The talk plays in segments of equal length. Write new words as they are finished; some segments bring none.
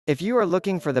If you are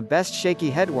looking for the best shaky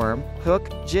headworm,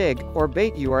 hook, jig, or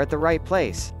bait, you are at the right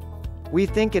place. We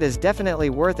think it is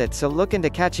definitely worth it, so look into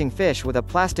catching fish with a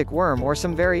plastic worm or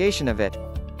some variation of it.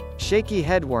 Shaky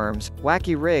headworms,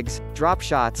 wacky rigs, drop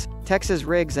shots, Texas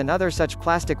rigs and other such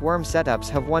plastic worm setups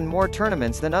have won more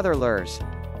tournaments than other lures.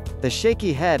 The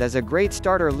shaky head is a great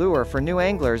starter lure for new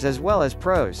anglers as well as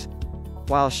pros.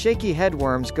 While shaky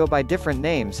headworms go by different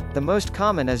names, the most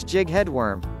common is jig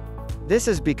headworm. This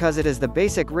is because it is the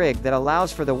basic rig that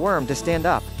allows for the worm to stand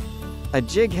up. A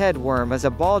jig head worm is a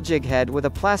ball jig head with a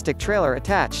plastic trailer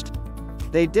attached.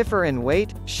 They differ in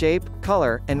weight, shape,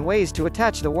 color, and ways to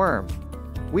attach the worm.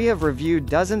 We have reviewed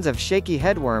dozens of shaky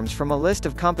headworms from a list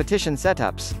of competition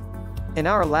setups. In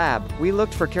our lab, we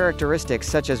looked for characteristics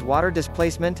such as water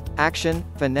displacement, action,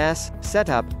 finesse,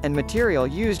 setup, and material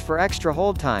used for extra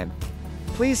hold time.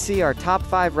 Please see our top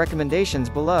 5 recommendations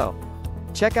below.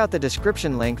 Check out the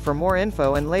description link for more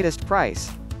info and latest price.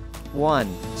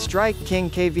 1. Strike King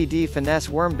KVD Finesse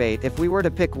Worm Bait. If we were to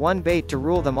pick one bait to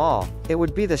rule them all, it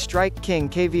would be the Strike King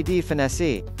KVD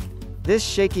Finesse. This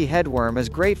shaky headworm is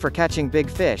great for catching big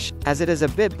fish, as it is a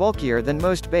bit bulkier than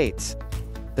most baits.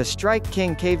 The Strike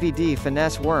King KVD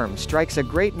Finesse worm strikes a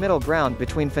great middle ground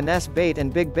between finesse bait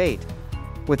and big bait.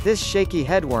 With this shaky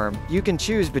headworm, you can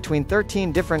choose between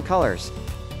 13 different colors.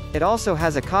 It also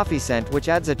has a coffee scent which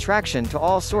adds attraction to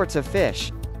all sorts of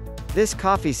fish. This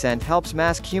coffee scent helps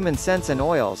mask human scents and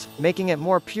oils, making it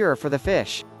more pure for the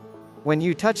fish. When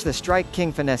you touch the Strike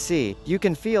King Finesse, you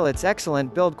can feel its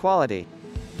excellent build quality.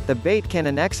 The bait can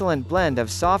an excellent blend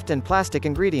of soft and plastic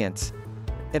ingredients.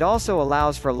 It also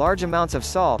allows for large amounts of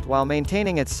salt while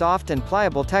maintaining its soft and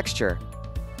pliable texture.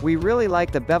 We really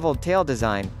like the beveled tail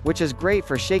design, which is great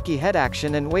for shaky head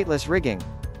action and weightless rigging.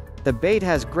 The bait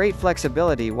has great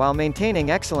flexibility while maintaining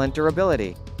excellent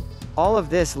durability. All of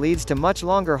this leads to much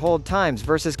longer hold times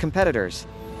versus competitors.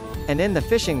 And in the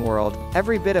fishing world,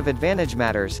 every bit of advantage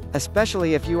matters,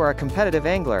 especially if you are a competitive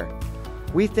angler.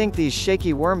 We think these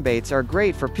shaky worm baits are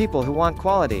great for people who want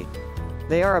quality.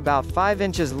 They are about 5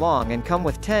 inches long and come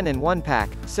with 10 in one pack,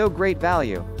 so great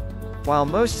value. While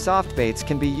most soft baits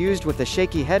can be used with the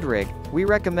shaky head rig, we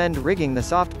recommend rigging the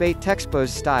soft bait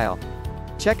Texpose style.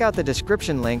 Check out the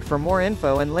description link for more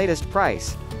info and latest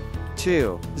price.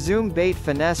 2. Zoom Bait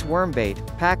Finesse Worm Bait,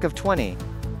 Pack of 20.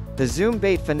 The Zoom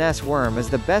Bait Finesse Worm is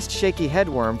the best shaky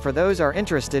headworm for those are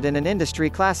interested in an industry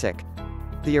classic.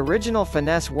 The original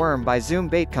finesse worm by Zoom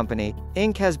Bait Company,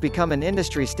 Inc. has become an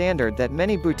industry standard that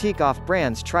many boutique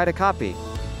off-brands try to copy.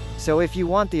 So if you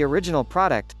want the original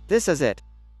product, this is it.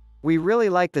 We really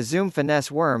like the Zoom Finesse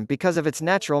worm because of its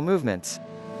natural movements.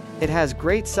 It has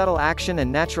great subtle action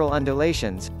and natural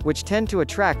undulations, which tend to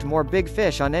attract more big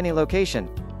fish on any location.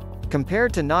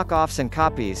 Compared to knockoffs and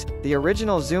copies, the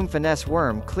original Zoom Finesse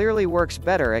worm clearly works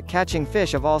better at catching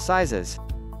fish of all sizes.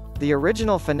 The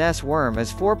original finesse worm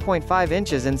is 4.5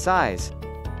 inches in size.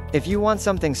 If you want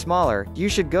something smaller, you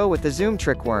should go with the Zoom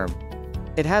Trick worm.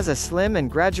 It has a slim and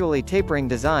gradually tapering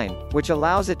design, which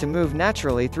allows it to move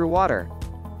naturally through water.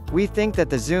 We think that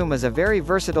the Zoom is a very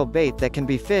versatile bait that can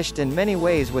be fished in many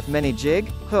ways with many jig,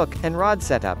 hook, and rod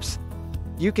setups.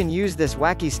 You can use this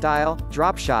wacky style,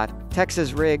 drop shot,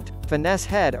 Texas rigged, finesse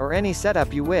head or any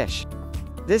setup you wish.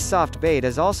 This soft bait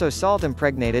is also salt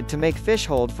impregnated to make fish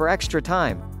hold for extra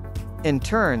time. In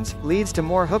turns, leads to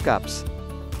more hookups.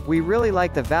 We really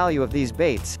like the value of these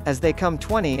baits, as they come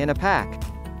 20 in a pack.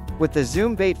 With the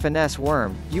Zoom Bait Finesse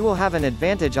worm, you will have an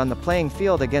advantage on the playing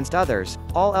field against others,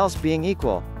 all else being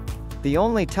equal. The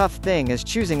only tough thing is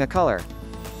choosing a color.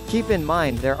 Keep in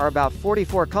mind there are about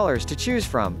 44 colors to choose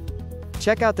from.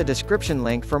 Check out the description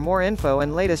link for more info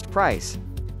and latest price.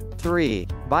 3.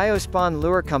 Biospawn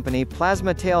Lure Company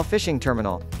Plasma Tail Fishing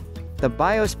Terminal. The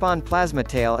Biospawn Plasma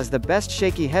Tail is the best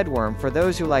shaky headworm for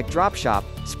those who like drop shot,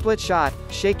 split shot,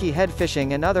 shaky head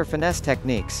fishing and other finesse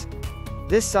techniques.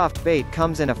 This soft bait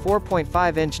comes in a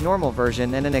 4.5-inch normal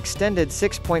version and an extended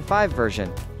 6.5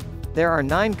 version. There are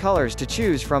 9 colors to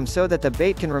choose from so that the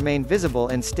bait can remain visible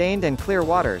in stained and clear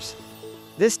waters.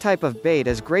 This type of bait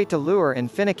is great to lure in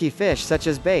finicky fish such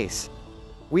as bass.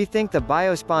 We think the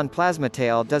Biospawn Plasma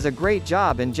Tail does a great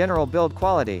job in general build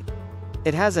quality.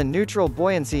 It has a neutral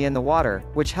buoyancy in the water,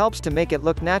 which helps to make it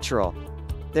look natural.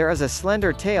 There is a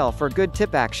slender tail for good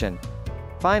tip action.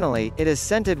 Finally, it is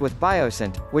scented with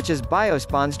Bioscent, which is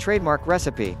Biospawn's trademark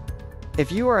recipe. If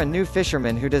you are a new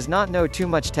fisherman who does not know too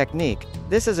much technique,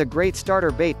 this is a great starter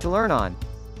bait to learn on.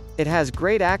 It has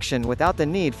great action without the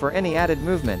need for any added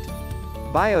movement.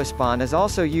 Biospawn is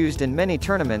also used in many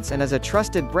tournaments and is a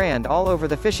trusted brand all over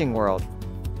the fishing world.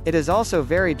 It is also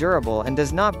very durable and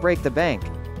does not break the bank.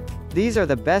 These are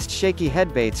the best shaky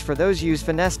head baits for those use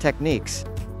finesse techniques.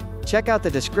 Check out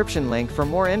the description link for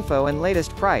more info and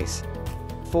latest price.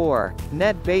 4.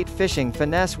 Net Bait Fishing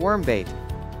Finesse Worm Bait.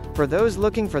 For those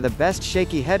looking for the best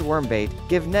shaky head worm bait,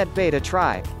 give net bait a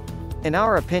try. In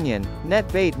our opinion,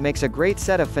 net bait makes a great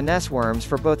set of finesse worms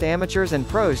for both amateurs and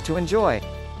pros to enjoy.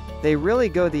 They really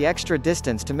go the extra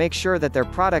distance to make sure that their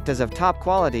product is of top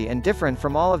quality and different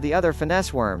from all of the other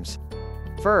finesse worms.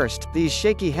 First, these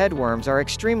shaky head worms are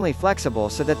extremely flexible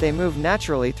so that they move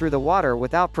naturally through the water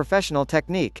without professional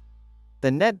technique. The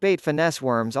net bait finesse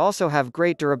worms also have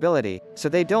great durability, so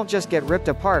they don't just get ripped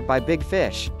apart by big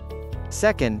fish.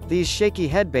 Second, these shaky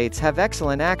head baits have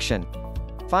excellent action.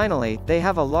 Finally, they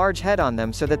have a large head on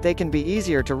them so that they can be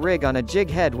easier to rig on a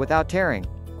jig head without tearing.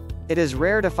 It is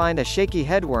rare to find a shaky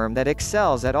headworm that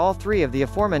excels at all three of the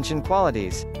aforementioned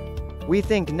qualities. We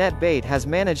think net bait has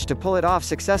managed to pull it off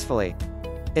successfully.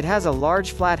 It has a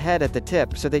large flat head at the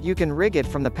tip so that you can rig it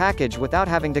from the package without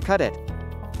having to cut it.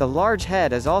 The large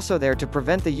head is also there to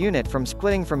prevent the unit from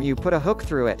splitting from you put a hook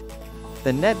through it.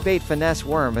 The net bait finesse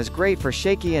worm is great for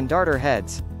shaky and darter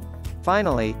heads.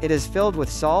 Finally, it is filled with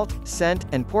salt, scent,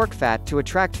 and pork fat to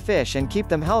attract fish and keep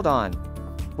them held on.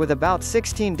 With about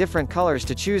 16 different colors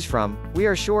to choose from, we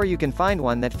are sure you can find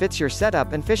one that fits your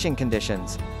setup and fishing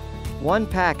conditions. One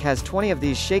pack has 20 of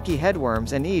these shaky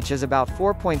headworms and each is about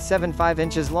 4.75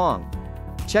 inches long.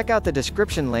 Check out the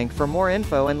description link for more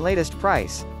info and latest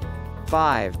price.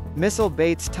 5. Missile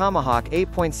Baits Tomahawk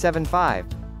 8.75.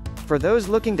 For those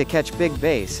looking to catch big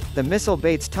bass, the Missile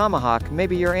Baits Tomahawk may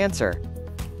be your answer.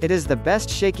 It is the best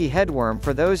shaky headworm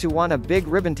for those who want a big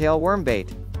ribbontail worm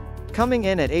bait. Coming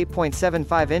in at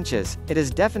 8.75 inches, it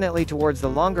is definitely towards the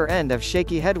longer end of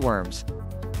shaky headworms.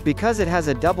 Because it has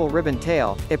a double ribbon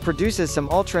tail, it produces some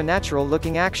ultra-natural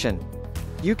looking action.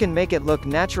 You can make it look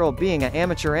natural being an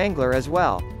amateur angler as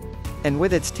well. And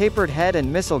with its tapered head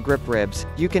and missile grip ribs,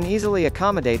 you can easily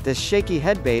accommodate this shaky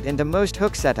headbait into most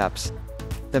hook setups.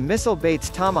 The Missile Baits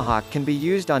Tomahawk can be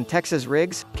used on Texas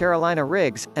rigs, Carolina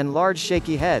rigs, and large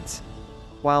shaky heads.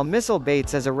 While Missile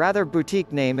Baits is a rather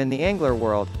boutique name in the angler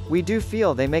world, we do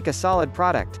feel they make a solid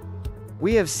product.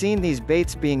 We have seen these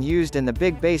baits being used in the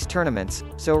big bass tournaments,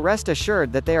 so rest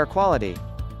assured that they are quality.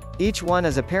 Each one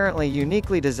is apparently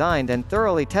uniquely designed and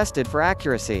thoroughly tested for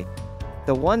accuracy.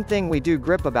 The one thing we do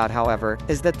grip about, however,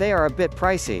 is that they are a bit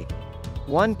pricey.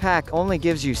 One pack only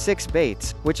gives you 6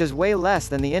 baits, which is way less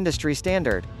than the industry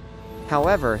standard.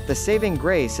 However, the saving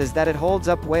grace is that it holds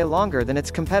up way longer than its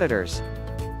competitors.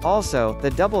 Also, the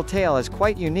double tail is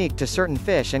quite unique to certain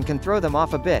fish and can throw them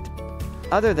off a bit.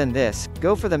 Other than this,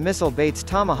 go for the Missile Baits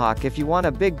Tomahawk if you want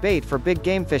a big bait for big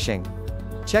game fishing.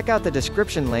 Check out the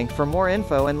description link for more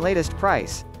info and latest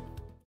price.